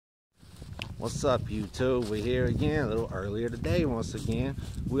What's up, YouTube? We're here again a little earlier today once again.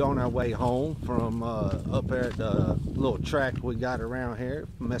 We're on our way home from up there at the little track we got around here,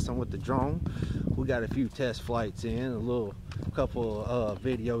 messing with the drone. We got a few test flights in, a couple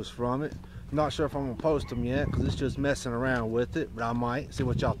videos from it. Not sure if I'm gonna post them yet because it's just messing around with it, but I might see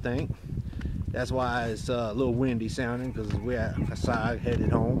what y'all think. That's why it's a little windy sounding, because we're outside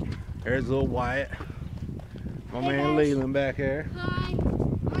headed home. There's little Wyatt, my man Leland back there. Hi.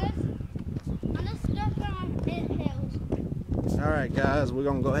 Alright guys, we're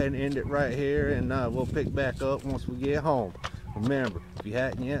gonna go ahead and end it right here, and we'll pick back up once we get home. Remember, if you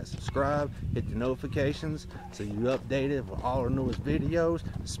hadn't yet, subscribe, hit the notifications so you updated with all our newest videos.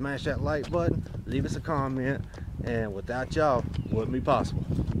 Smash that like button, leave us a comment, and without y'all, it wouldn't be possible.